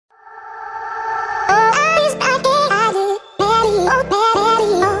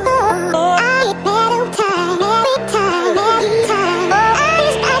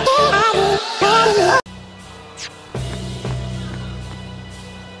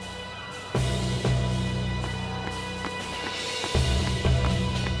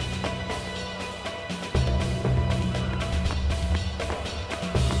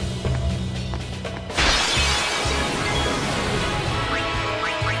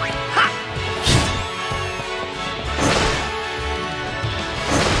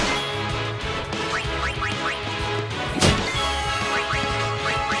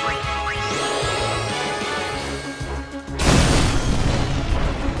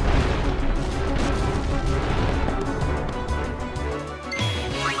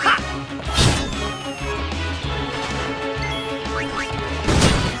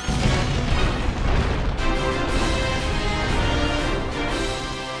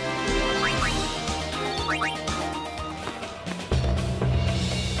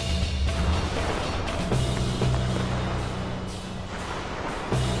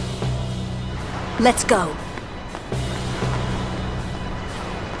Let's go.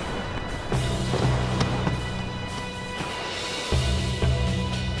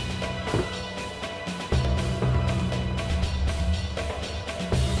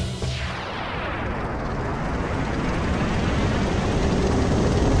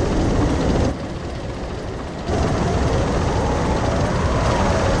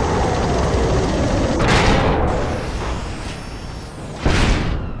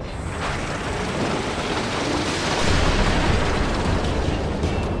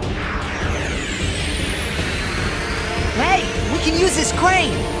 Use this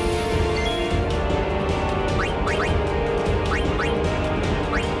crane!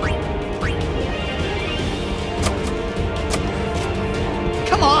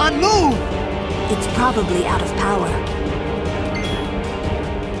 Come on, move! It's probably out of power.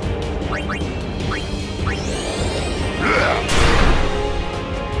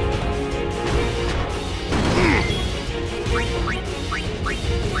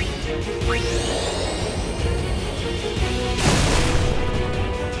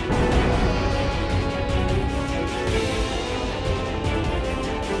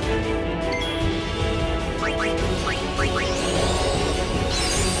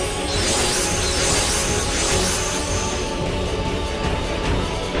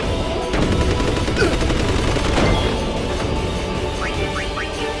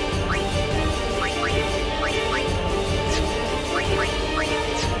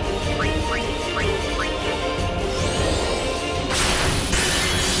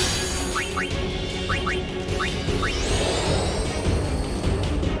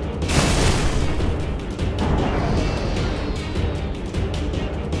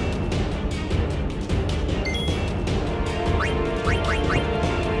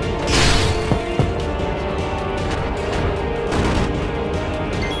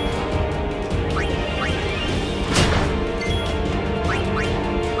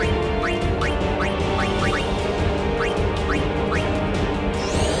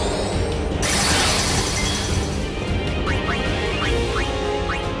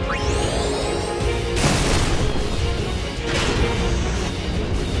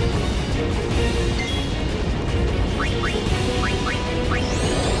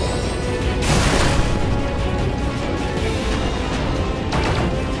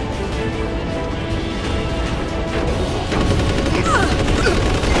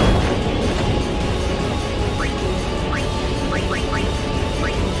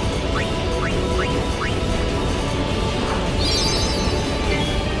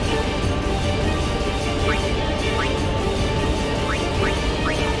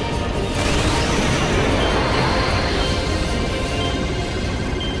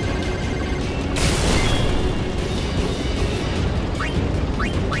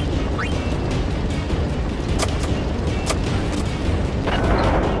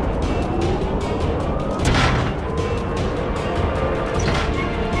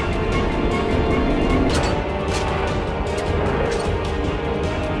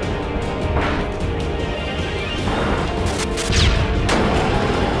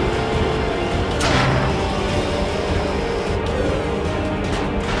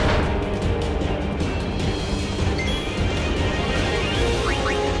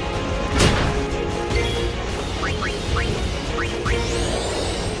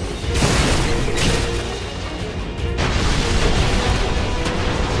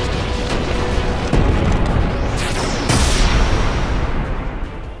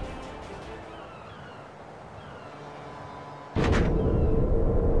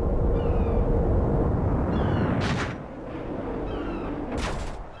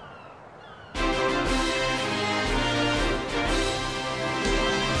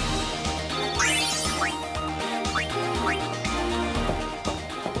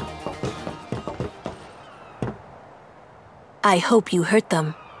 I hope you hurt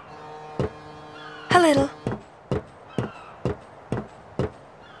them. A little.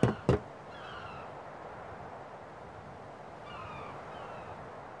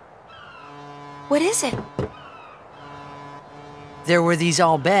 What is it? There were these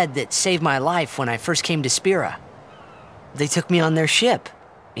Al-Bhed that saved my life when I first came to Spira. They took me on their ship.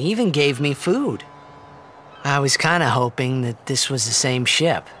 They even gave me food. I was kinda hoping that this was the same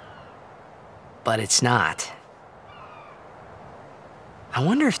ship. But it's not. I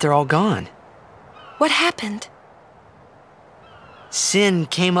wonder if they're all gone. What happened? Sin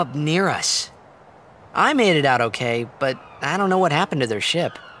came up near us. I made it out okay, but I don't know what happened to their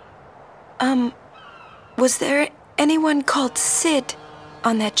ship. Was there anyone called Sid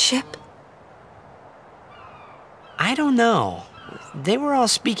on that ship? I don't know. They were all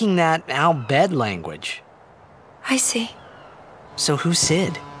speaking that Al Bhed language. I see. So who's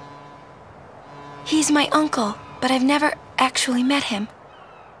Sid? He's my uncle, but I've never actually met him.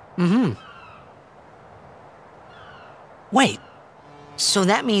 Mm-hmm. Wait, so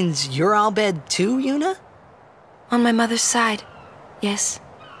that means you're Al Bhed too, Yuna? On my mother's side, yes.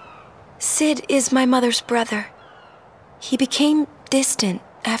 Sid is my mother's brother. He became distant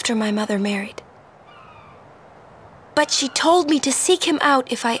after my mother married. But she told me to seek him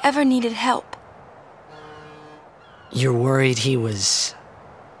out if I ever needed help. You're worried he was...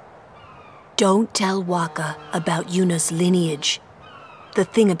 Don't tell Waka about Yuna's lineage. The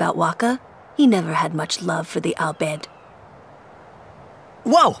thing about Waka, he never had much love for the Al Bhed.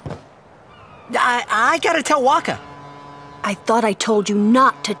 Whoa! I gotta tell Waka. I thought I told you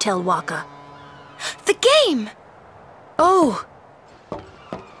not to tell Waka. The game! Oh!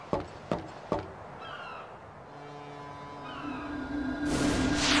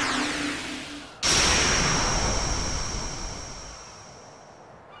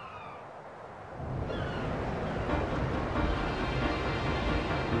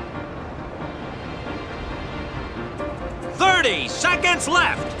 Seconds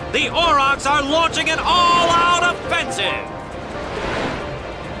left! The Aurochs are launching an all-out offensive!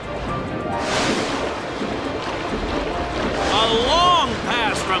 A long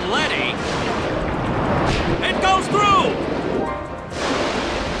pass from Letty. It goes through!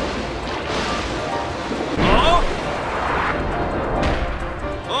 Oh!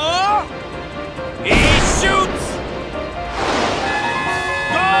 Oh! He shoots!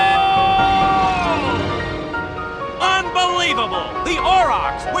 Unbelievable! The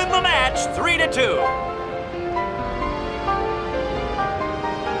Aurochs win the match 3-2.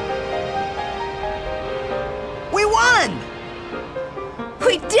 We won!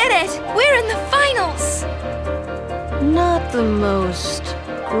 We did it! We're in the finals! Not the most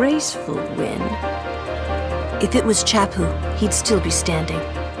graceful win. If it was Chapu, he'd still be standing.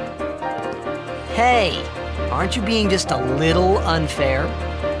 Hey, aren't you being just a little unfair?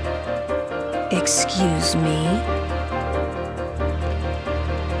 Excuse me?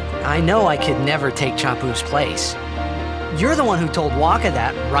 I know I could never take Chapu's place. You're the one who told Waka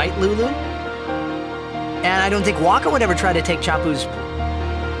that, right, Lulu? And I don't think Waka would ever try to take Chapu's...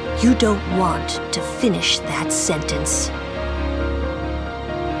 You don't want to finish that sentence.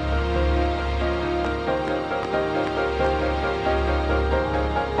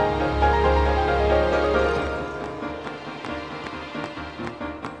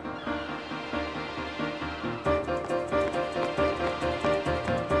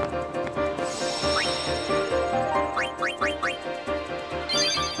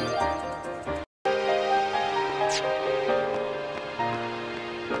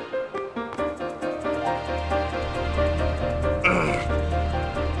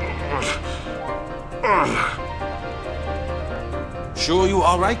 Sure you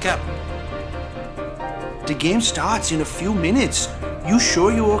all right, Captain? The game starts in a few minutes. You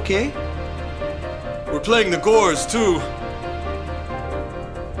sure you okay? We're playing the Gores, too.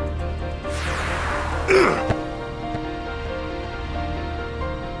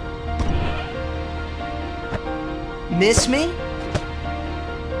 Miss me?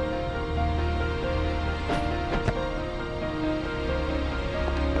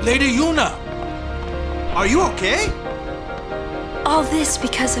 Lady Yuna, are you okay? All this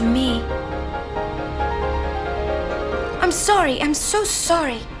because of me. I'm sorry. I'm so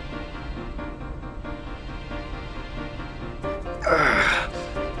sorry.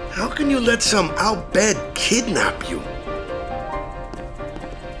 How can you let some Al Bhed kidnap you?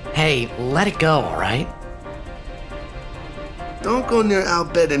 Hey, let it go, all right? Don't go near Al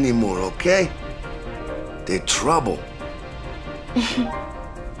Bhed anymore, okay? They're trouble.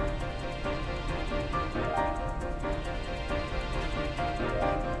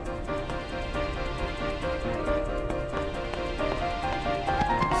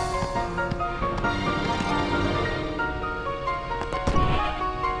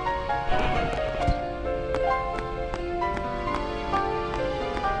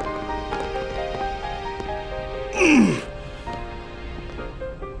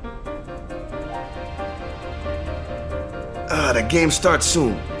 The game starts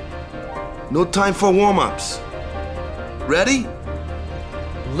soon. No time for warm-ups. Ready?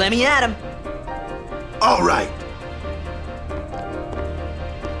 Let me at him. All right.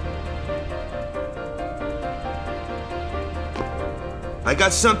 I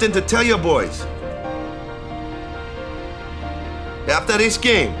got something to tell you boys. After this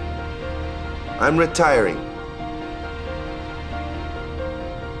game, I'm retiring.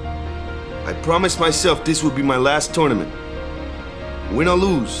 I promised myself this would be my last tournament. Win or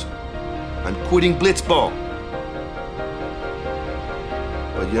lose, I'm quitting BlitzBall.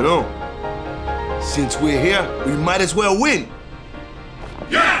 But you know, since we're here, we might as well win.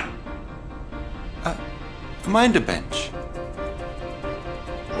 Yeah! Mind the bench.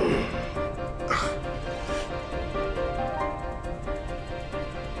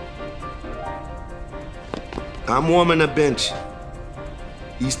 I'm warming the bench.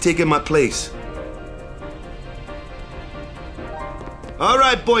 He's taking my place. All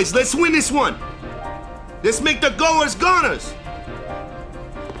right, boys, let's win this one. Let's make the goers goners.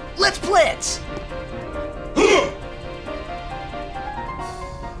 Let's blitz!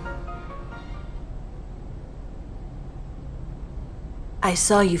 I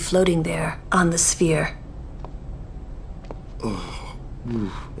saw you floating there on the sphere.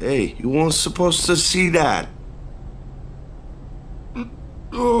 Hey, you weren't supposed to see that.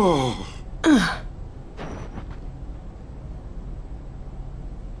 Oh.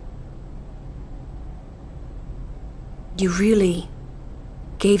 You really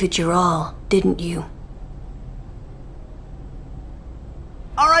gave it your all, didn't you?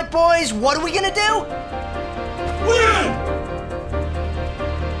 All right, boys, what are we gonna do? Win!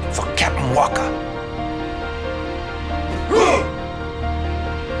 For Captain Walker.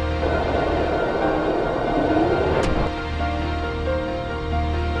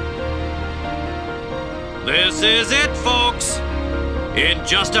 This is it, folks. In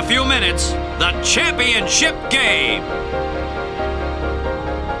just a few minutes, the championship game.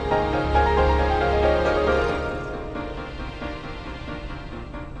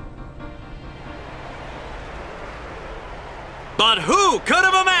 But who could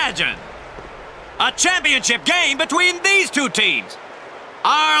have imagined a championship game between these two teams?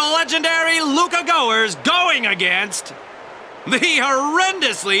 Our legendary Luca Goers going against the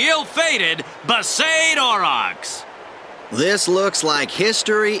horrendously ill-fated Besaid Aurochs. This looks like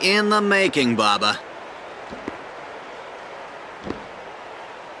history in the making, Baba.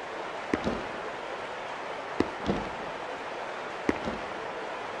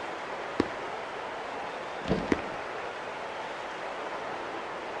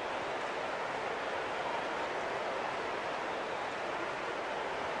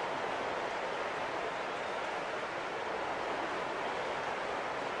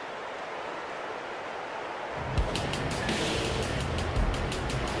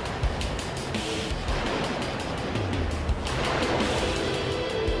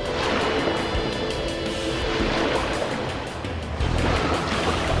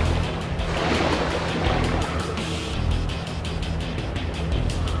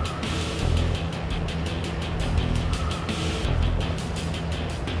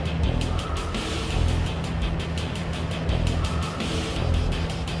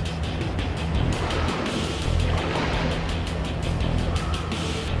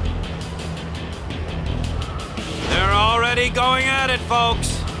 Going at it,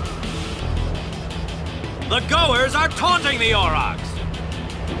 folks. The Goers are taunting the Aurochs.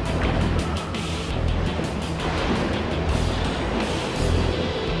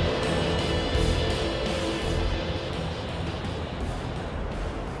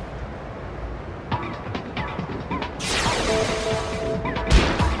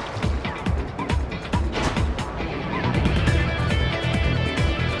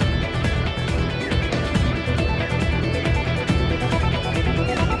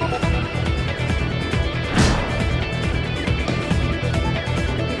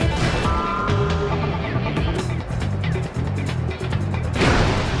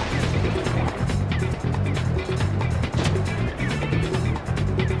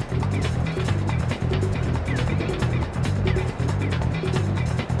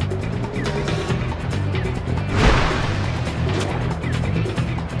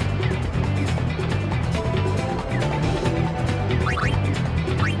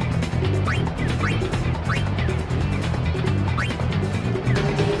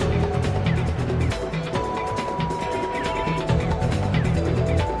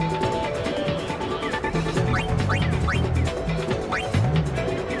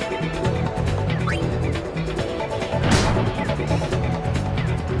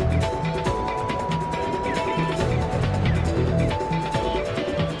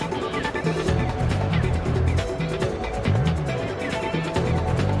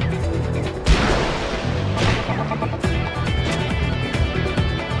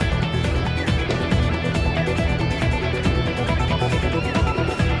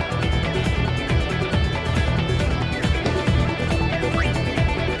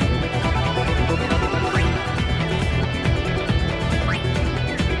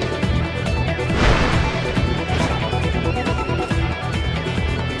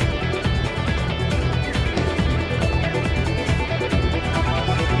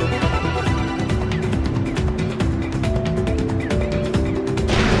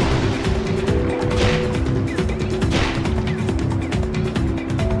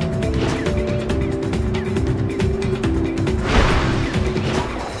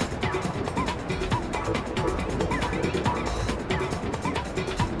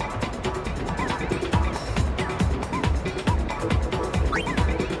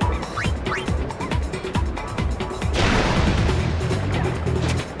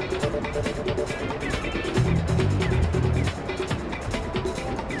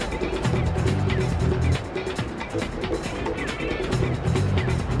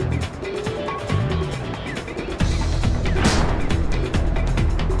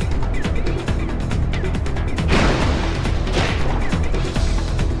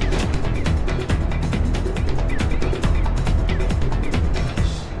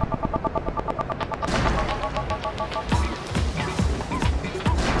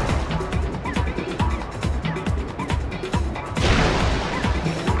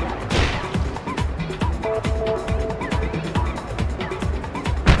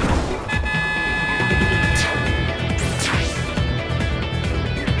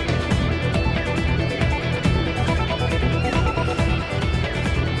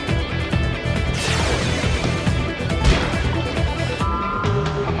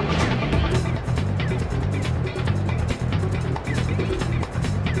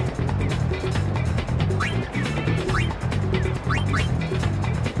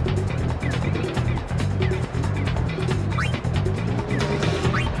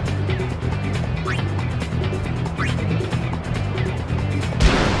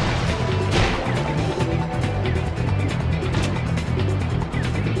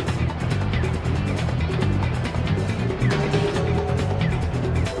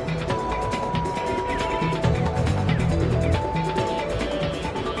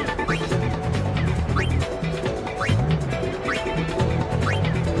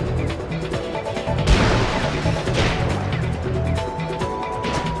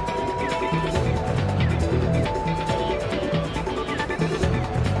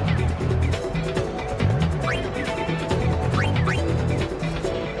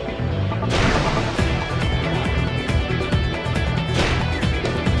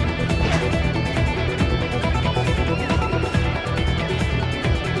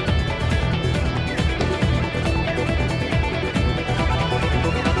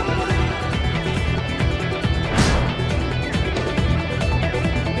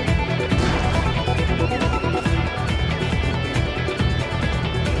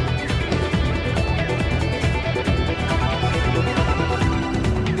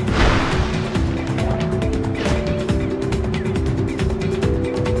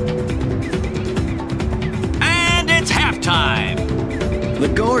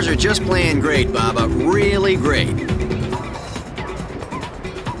 Goers are just playing great, Baba. Really great.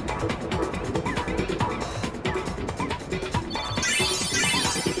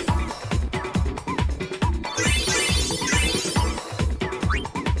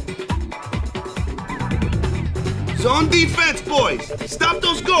 Zone defense, boys! Stop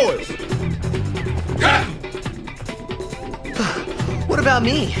those goers! What about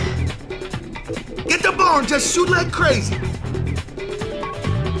me? Get the ball and just shoot like crazy!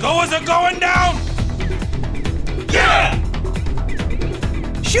 Goers are going down! Yeah!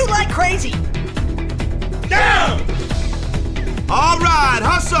 Shoot like crazy! Down! All right,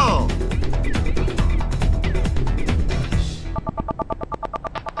 hustle!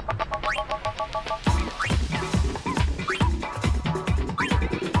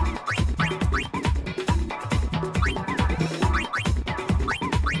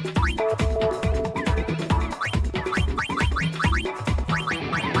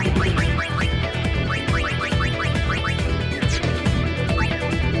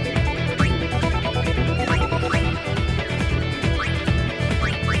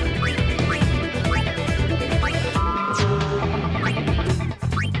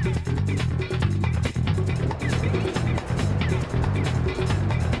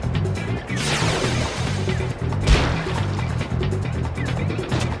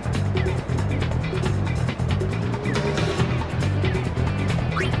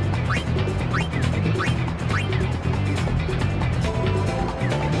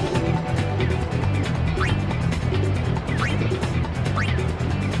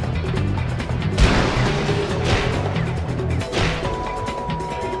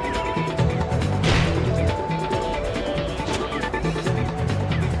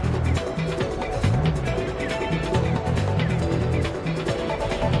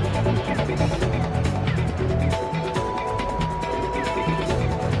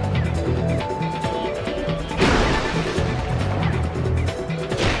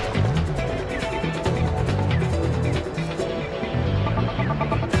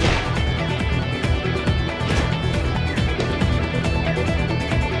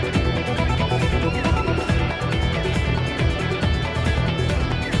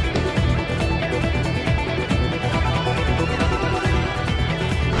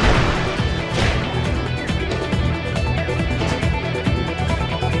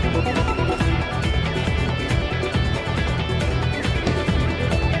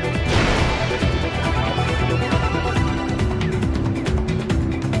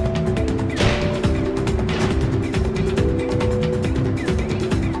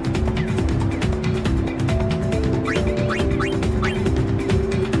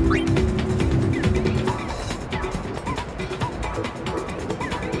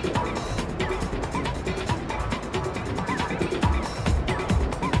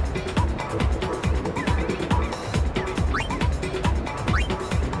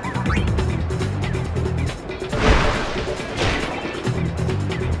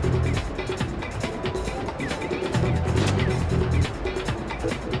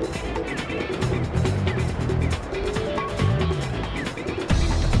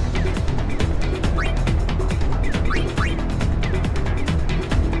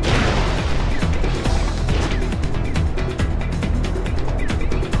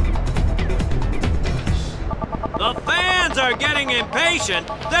 Are getting impatient,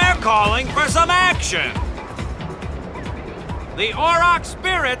 they're calling for some action. The Auroch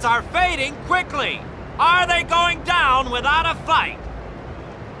spirits are fading quickly. Are they going down without a fight?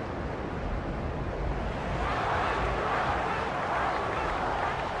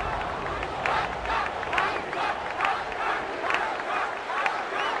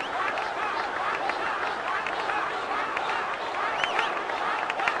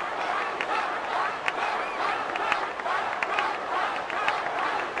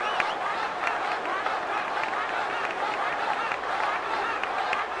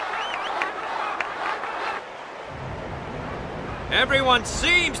 Everyone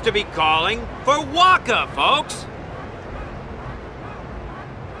seems to be calling for Waka, folks.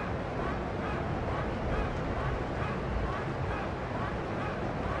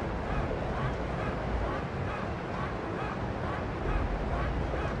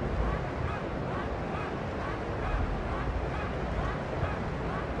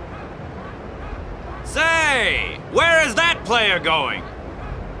 Say, where is that player going?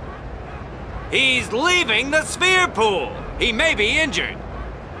 He's leaving the sphere pool. He may be injured.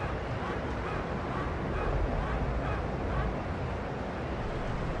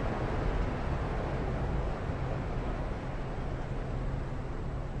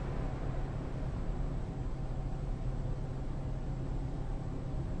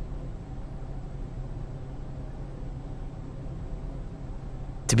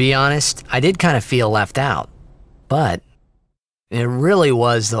 To be honest, I did kind of feel left out. But it really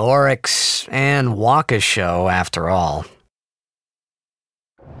was the Oryx and Waka show after all.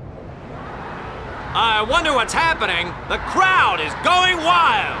 I wonder what's happening. The crowd is going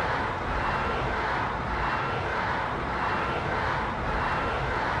wild.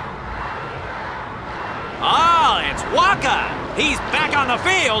 Oh, it's Waka. He's back on the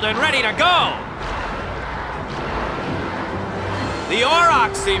field and ready to go. The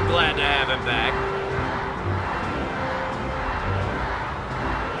Aurochs seem glad to have him back.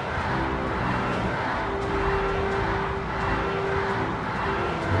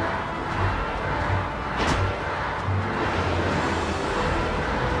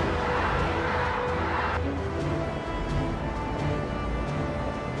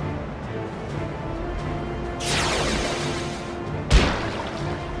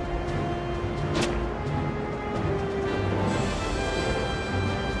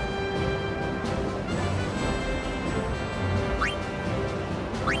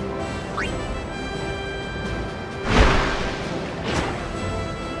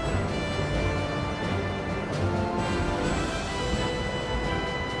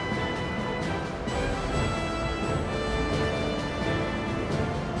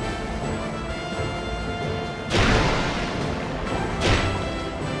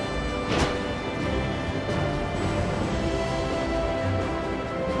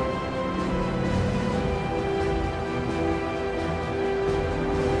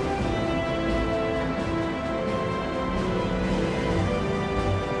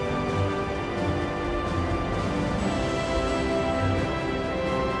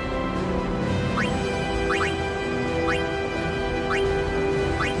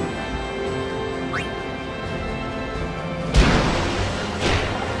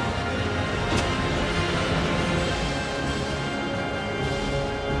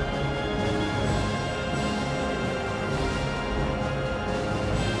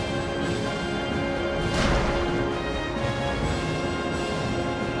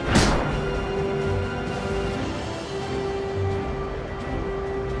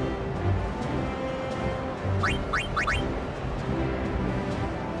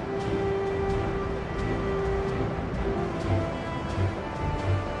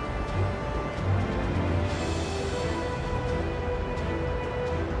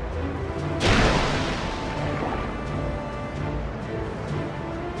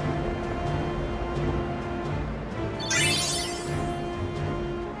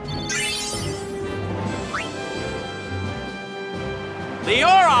 The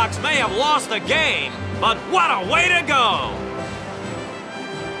Aurochs may have lost the game, but what a way to go!